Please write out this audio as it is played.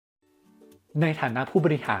ในฐานะผู้บ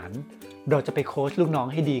ริหารเราจะไปโค้ชลูกน้อง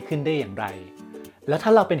ให้ดีขึ้นได้อย่างไรแล้วถ้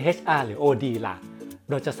าเราเป็น HR หรือ OD ล่ะ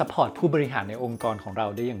เราจะซัพพอร์ตผู้บริหารในองค์กรของเรา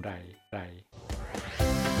ได้อย่างไร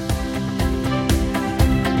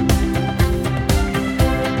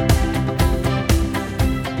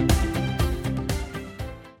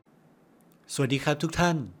สวัสดีครับทุกท่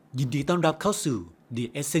านยินดีต้อนรับเข้าสู่ The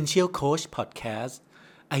Essential Coach Podcast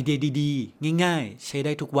ไอเดียดีๆง่ายๆใช้ไ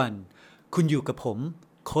ด้ทุกวันคุณอยู่กับผม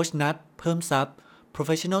โค้ชนัทเพิ่มทรัพย์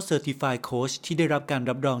Professional Certified Coach ที่ได้รับการ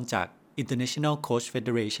รับรองจาก International Coach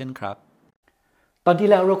Federation ครับตอนที่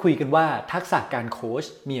แล้วเราคุยกันว่าทักษะการโค้ช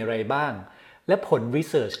มีอะไรบ้างและผล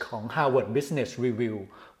Research ของ Harvard Business Review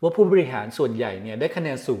ว่าผู้บริหารส่วนใหญ่เนี่ยได้คะแน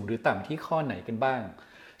นสูงหรือต่ำที่ข้อไหนกันบ้าง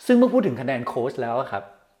ซึ่งเมื่อพูดถึงคะแนนโค้ชแล้วครับ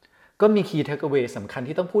ก็มี Key Takeaway สำคัญ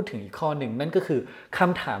ที่ต้องพูดถึงอีกข้อหนึ่งนั่นก็คือค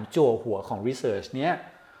ำถามจั่วหัวของ Research เนี้ย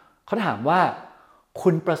เขาถามว่าคุ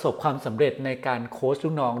ณประสบความสำเร็จในการโค้ชลู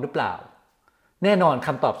กน้องหรือเปล่าแน่นอนค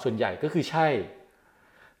ำตอบส่วนใหญ่ก็คือใช่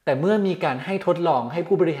แต่เมื่อมีการให้ทดลองให้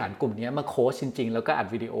ผู้บริหารกลุ่มนี้มาโค้ชจริงๆแล้วก็อัด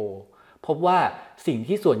วิดีโอพบว่าสิ่ง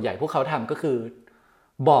ที่ส่วนใหญ่พวกเขาทำก็คือ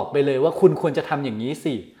บอกไปเลยว่าคุณควรจะทำอย่างนี้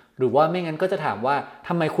สิหรือว่าไม่งั้นก็จะถามว่าท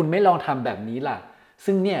ำไมคุณไม่ลองทำแบบนี้ล่ะ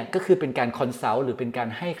ซึ่งเนี่ยก็คือเป็นการคอนซัลท์หรือเป็นการ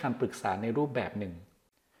ให้คำปรึกษาในรูปแบบหนึ่ง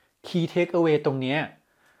Key Takeaway ตรงนี้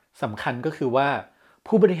สำคัญก็คือว่า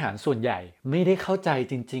ผู้บริหารส่วนใหญ่ไม่ได้เข้าใจ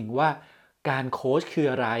จริงๆว่าการโค้ชคือ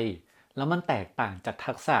อะไรแล้วมันแตกต่างจาก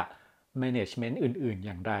ทักษะ management อื่นๆอ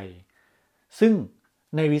ย่างไรซึ่ง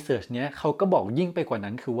ใน research เนี้ยเขาก็บอกยิ่งไปกว่า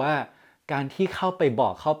นั้นคือว่าการที่เข้าไปบอ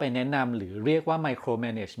กเข้าไปแนะนำหรือเรียกว่า micro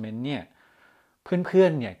management เนี่ยเพื่อ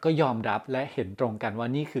นๆเนี่ยก็ยอมรับและเห็นตรงกันว่า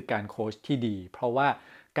นี่คือการโค้ชที่ดีเพราะว่า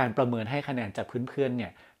การประเมินให้คะแนนจากเพื่อนๆเนี่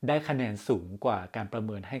ยได้คะแนนสูงกว่าการประเ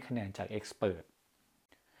มินให้คะแนนจาก expert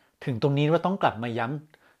ถึงตรงนี้ว่าต้องกลับมาย้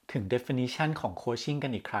ำถึง definition ของ coaching กั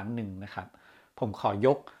นอีกครั้งหนึ่งนะครับผมขอย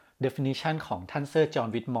ก definition ของท่านเซอร์จอห์น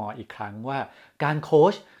วิทมอร์อีกครั้งว่าการโค้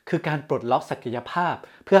ชคือการปลดล็อกศักยภาพ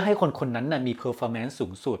เพื่อให้คนคนนั้นมี performance สู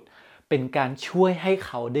งสุดเป็นการช่วยให้เ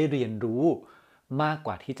ขาได้เรียนรู้มากก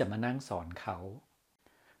ว่าที่จะมานั่งสอนเขา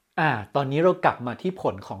ตอนนี้เรากลับมาที่ผ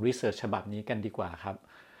ลของ research ฉบับนี้กันดีกว่าครับ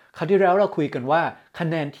คราวที่แล้วเราคุยกันว่าคะ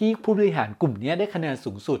แนนที่ผู้บริหารกลุ่มนี้ได้คะแนน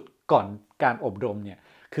สูงสุดก่อนการอบรมเนี่ย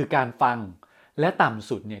คือการฟังและต่ำ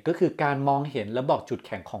สุดเนี่ยก็คือการมองเห็นและบอกจุดแ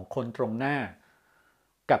ข็งของคนตรงหน้า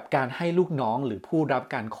กับการให้ลูกน้องหรือผู้รับ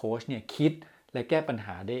การโค้ชเนี่ยคิดและแก้ปัญห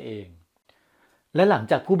าได้เองและหลัง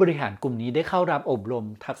จากผู้บริหารกลุ่มนี้ได้เข้ารับอบรม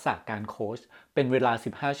ทักษะการโค้ชเป็นเวลา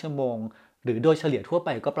15ชั่วโมงหรือโดยเฉลี่ยทั่วไป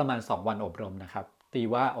ก็ประมาณ2วันอบรมนะครับตี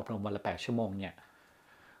ว่าอบรมวันละ8ชั่วโมงเนี่ย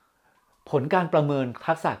ผลการประเมิน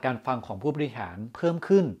ทักษะการฟังของผู้บริหารเพิ่ม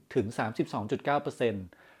ขึ้นถึง 32.9%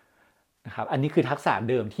 นะครับอันนี้คือทักษะ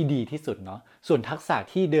เดิมที่ดีที่สุดเนาะส่วนทักษะ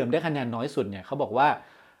ที่เดิมได้คะแนนน้อยสุดเนี่ยเขาบอกว่า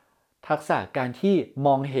ทักษะการที่ม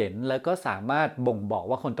องเห็นแล้วก็สามารถบ่งบอก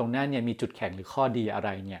ว่าคนตรงหน้าเนี่ยมีจุดแข็งหรือข้อดีอะไร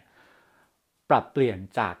เนี่ยปรับเปลี่ยน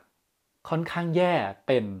จากค่อนข้างแย่เ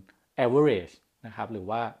ป็น average นะครับหรือ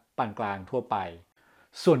ว่าปานกลางทั่วไป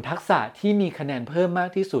ส่วนทักษะที่มีคะแนนเพิ่มมาก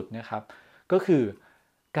ที่สุดนะครับก็คือ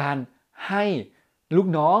การให้ลูก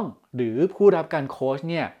น้องหรือผู้รับการโค้ช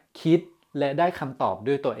เนี่ยคิดและได้คำตอบ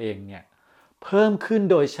ด้วยตัวเองเนี่ยเพิ่มขึ้น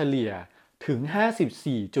โดยเฉลี่ยถึง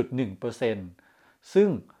 54.1% ซึ่ง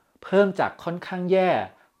เพิ่มจากค่อนข้างแย่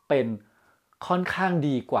เป็นค่อนข้าง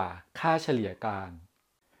ดีกว่าค่าเฉลี่ยกลาง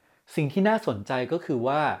สิ่งที่น่าสนใจก็คือ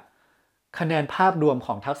ว่าคะแนนภาพรวมข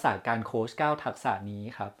องทักษะการโค้ช9ทักษะนี้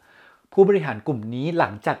ครับผู้บริหารกลุ่มนี้หลั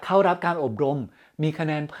งจากเข้ารับการอบรมมีคะแ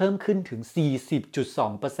นนเพิ่มขึ้นถึง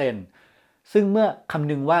 40.2% ซึ่งเมื่อค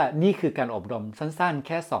ำนึงว่านี่คือการอบรมสั้นๆแ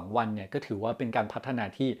ค่2วันเนี่ยก็ถือว่าเป็นการพัฒนา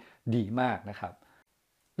ที่ดีมากนะครับ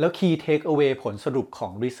แล้ว Key Takeaway ผลสรุปขอ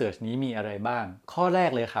ง Research นี้มีอะไรบ้างข้อแรก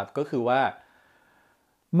เลยครับก็คือว่า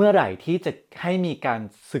เมื่อไหร่ที่จะให้มีการ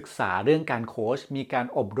ศึกษาเรื่องการโค้ชมีการ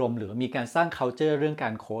อบรมหรือมีการสร้าง culture เรื่องกา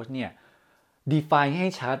รโค้ชเนี่ยdefine ให้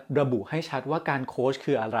ชัดระบุให้ชัดว่าการโค้ช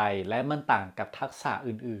คืออะไรและมันต่างกับทักษะ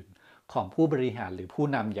อื่นๆของผู้บริหารหรือผู้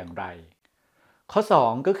นำอย่างไรข้อ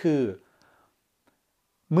2ก็คือ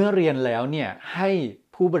เมื่อเรียนแล้วเนี่ยให้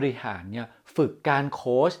ผู้บริหารเนี่ยฝึกการโ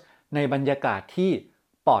ค้ชในบรรยากาศที่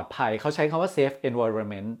ปลอดภัยเขาใช้คำว่า safe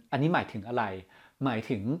environment อันนี้หมายถึงอะไรหมาย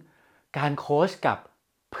ถึงการโค้ชกับ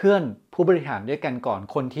เพื่อนผู้บริหารด้วยกันก่อน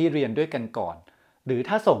คนที่เรียนด้วยกันก่อนหรือ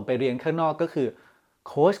ถ้าส่งไปเรียนข้างนอกก็คือ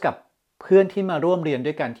โค้ชกับเพื่อนที่มาร่วมเรียน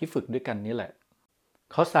ด้วยกันที่ฝึกด้วยกันนี่แหละ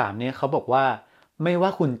ข้อ3เนี่ยเขาบอกว่าไม่ว่า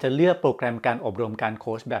คุณจะเลือกโปรแกรมการอบรมการโ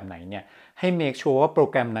ค้ชแบบไหนเนี่ยให้ make sure ว่าโปร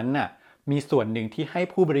แกรมนั้นน่ะมีส่วนหนึ่งที่ให้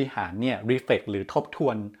ผู้บริหารเนี่ย reflect หรือทบทว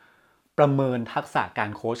นประเมินทักษะกา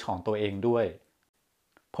รโค้ชของตัวเองด้วย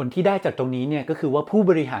ผลที่ได้จากตรงนี้เนี่ยก็คือว่าผู้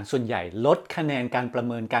บริหารส่วนใหญ่ลดคะแนนการประเ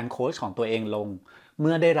มินการโค้ชของตัวเองลง เ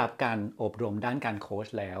มื่อได้รับการอบรมด้านการโค้ช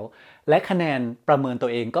แล้วและคะแนนประเมินตั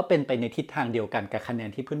วเองก็เป็นไปในทิศทางเดียวกันกับคะแนน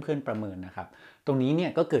ที่เพื่อนๆประเมินนะครับตรงนี้เนี่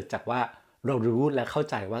ยก็เกิดจากว่าเรารู้และเข้า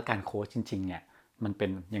ใจว่าการโค้ชจริงๆเนี่ยมันเป็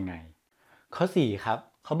นยังไงข้อ4ครับ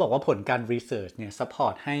เขาบอกว่าผลการรีเสิร์ชเนี่ยซัพพอ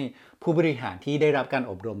ร์ตให้ผู้บริหารที่ได้รับการ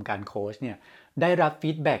อบรมการโค้ชเนี่ยได้รับฟี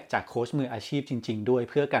ดแบ็กจากโค้ชมืออาชีพจริงๆด้วย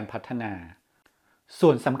เพื่อการพัฒนาส่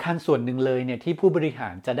วนสำคัญส่วนหนึ่งเลยเนี่ยที่ผู้บริหา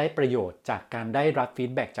รจะได้ประโยชน์จากการได้รับฟี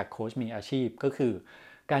ดแบ็กจากโค้ชมืออาชีพก็คือ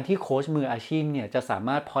การที่โค้ชมืออาชีพเนี่ยจะสาม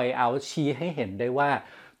ารถ point out ชี้ให้เห็นได้ว่า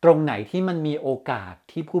ตรงไหนที่มันมีโอกาส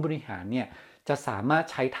ที่ผู้บริหารเนี่ยจะสามารถ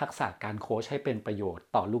ใช้ทักษะการโค้ชให้เป็นประโยชน์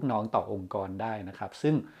ต่อลูกน้องต่อองค์กรได้นะครับ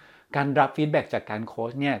ซึ่งการรับฟีดแบ็กจากการโค้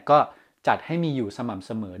ชเนี่ยก็จัดให้มีอยู่สม่ำเ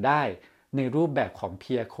สมอได้ในรูปแบบของ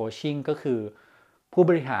peer coaching ก็คือผู้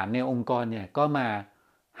บริหารในองค์กรเนี่ยก็มา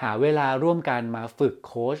หาเวลาร่วมกันมาฝึก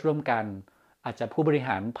โค้ชร่วมกันอาจจะผู้บริห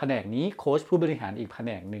ารแผนกนี้โค้ชผู้บริหารอีกแผ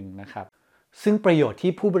นกหนึ่งนะครับซึ่งประโยชน์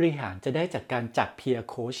ที่ผู้บริหารจะได้จากการจัด peer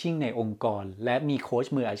coaching ในองค์กรและมีโค้ช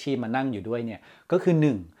มืออาชีพมานั่งอยู่ด้วยเนี่ยก็คือ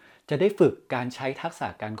 1. จะได้ฝึกการใช้ทักษะ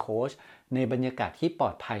การโค้ชในบรรยากาศที่ปลอ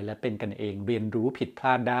ดภัยและเป็นกันเองเรียนรู้ผิดพล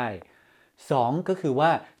าดได้2ก็คือว่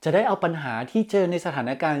าจะได้เอาปัญหาที่เจอในสถา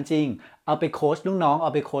นการณ์จริงเอาไปโค้ชลูกน้องเอา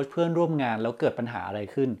ไปโค้ชเพื่อนร่วมงานแล้วเกิดปัญหาอะไร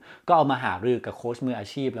ขึ้นก็เอามาหารือกับโค้ชมืออา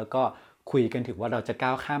ชีพแล้วก็คุยกันถึงว่าเราจะก้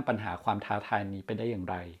าวข้ามปัญหาความท้าทายนี้ไปได้อย่าง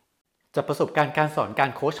ไรจากประสบการณ์การสอนกา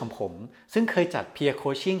รโค้ชของผมซึ่งเคยจัด peer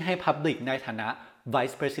coaching ให้ Public ในฐานะ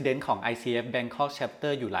Vice President ของ ICF Bangkok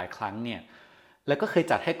Chapter อยู่หลายครั้งเนี่ยแล้วก็เคย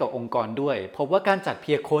จัดให้กับองค์กรด้วยพบว่าการจัด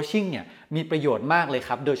peer coaching เนี่ยมีประโยชน์มากเลยค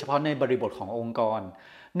รับโดยเฉพาะในบริบทขององค์กร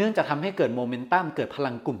เนื่องจากทำให้เกิดโมเมนตัมเกิดพ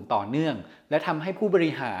ลังกลุ่มต่อเนื่องและทำให้ผู้บ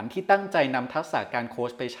ริหารที่ตั้งใจนำทักษะการโค้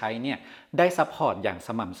ชไปใช้เนี่ยได้ซัพพอร์ตอย่างส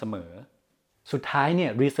ม่ำเสมอสุดท้ายเนี่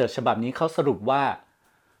ยรีเสิร์ชฉบับนี้เขาสรุปว่า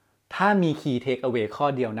ถ้ามี key take away ข้อ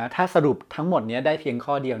เดียวนะถ้าสรุปทั้งหมดนี้ได้เพียง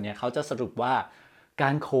ข้อเดียวเนี่ยเขาจะสรุปว่ากา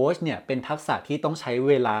รโค้ชเนี่ยเป็นทักษะที่ต้องใช้เ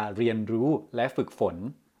วลาเรียนรู้และฝึกฝน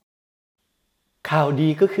ข่าวดี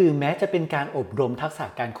ก็คือแม้จะเป็นการอบรมทักษะ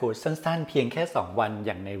การโค้ชสั้นๆเพียงแค่2วันอ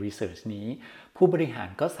ย่างในรีเสิร์ชนี้ผู้บริหาร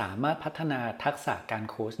ก็สามารถพัฒนาทักษะการ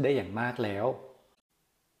โค้ชได้อย่างมากแล้ว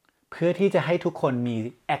เพื่อที่จะให้ทุกคนมี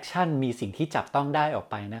แอคชั่นมีสิ่งที่จับต้องได้ออก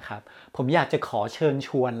ไปนะครับผมอยากจะขอเชิญช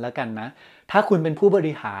วนแล้วกันนะถ้าคุณเป็นผู้บ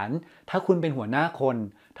ริหารถ้าคุณเป็นหัวหน้าคน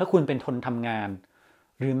ถ้าคุณเป็นคนทำงาน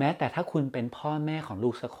หรือแม้แต่ถ้าคุณเป็นพ่อแม่ของลู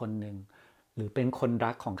กสักคนหนึ่งหรือเป็นคน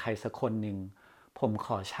รักของใครสักคนหนึ่งผมข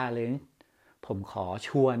อchallengeผมขอช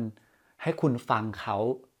วนให้คุณฟังเขา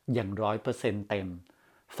อย่าง 100% เต็ม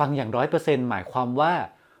ฟังอย่าง 100% หมายความว่า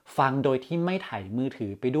ฟังโดยที่ไม่ถ่ายมือถื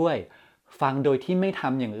อไปด้วยฟังโดยที่ไม่ท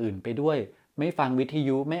ำอย่างอื่นไปด้วยไม่ฟังวิท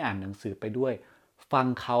ยุไม่อ่านหนังสือไปด้วยฟัง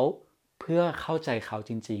เขาเพื่อเข้าใจเขา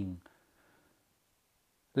จริง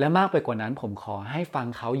ๆและมากไปกว่านั้นผมขอให้ฟัง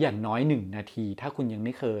เขาอย่างน้อย1 นาทีถ้าคุณยังไ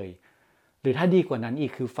ม่เคยหรือถ้าดีกว่านั้นอี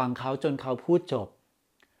กคือฟังเขาจนเขาพูดจบ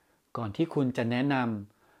ก่อนที่คุณจะแนะน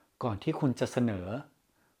ำก่อนที่คุณจะเสนอ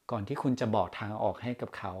ก่อนที่คุณจะบอกทางออกให้กับ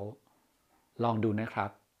เขาลองดูนะครั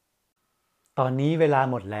บตอนนี้เวลา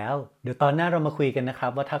หมดแล้วเดี๋ยวตอนหน้าเรามาคุยกันนะครั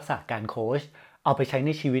บว่าทักษะการโค้ชเอาไปใช้ใน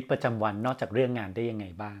ชีวิตประจำวันนอกจากเรื่องงานได้ยังไง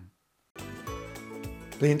บ้าง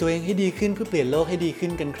เปลี่ยนตัวเองให้ดีขึ้นเพื่อเปลี่ยนโลกให้ดีขึ้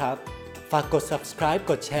นกันครับฝากกด subscribe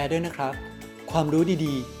กดแชร์ด้วยนะครับความรู้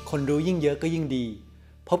ดีๆคนรู้ยิ่งเยอะก็ยิ่งดี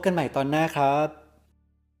พบกันใหม่ตอนหน้าครับ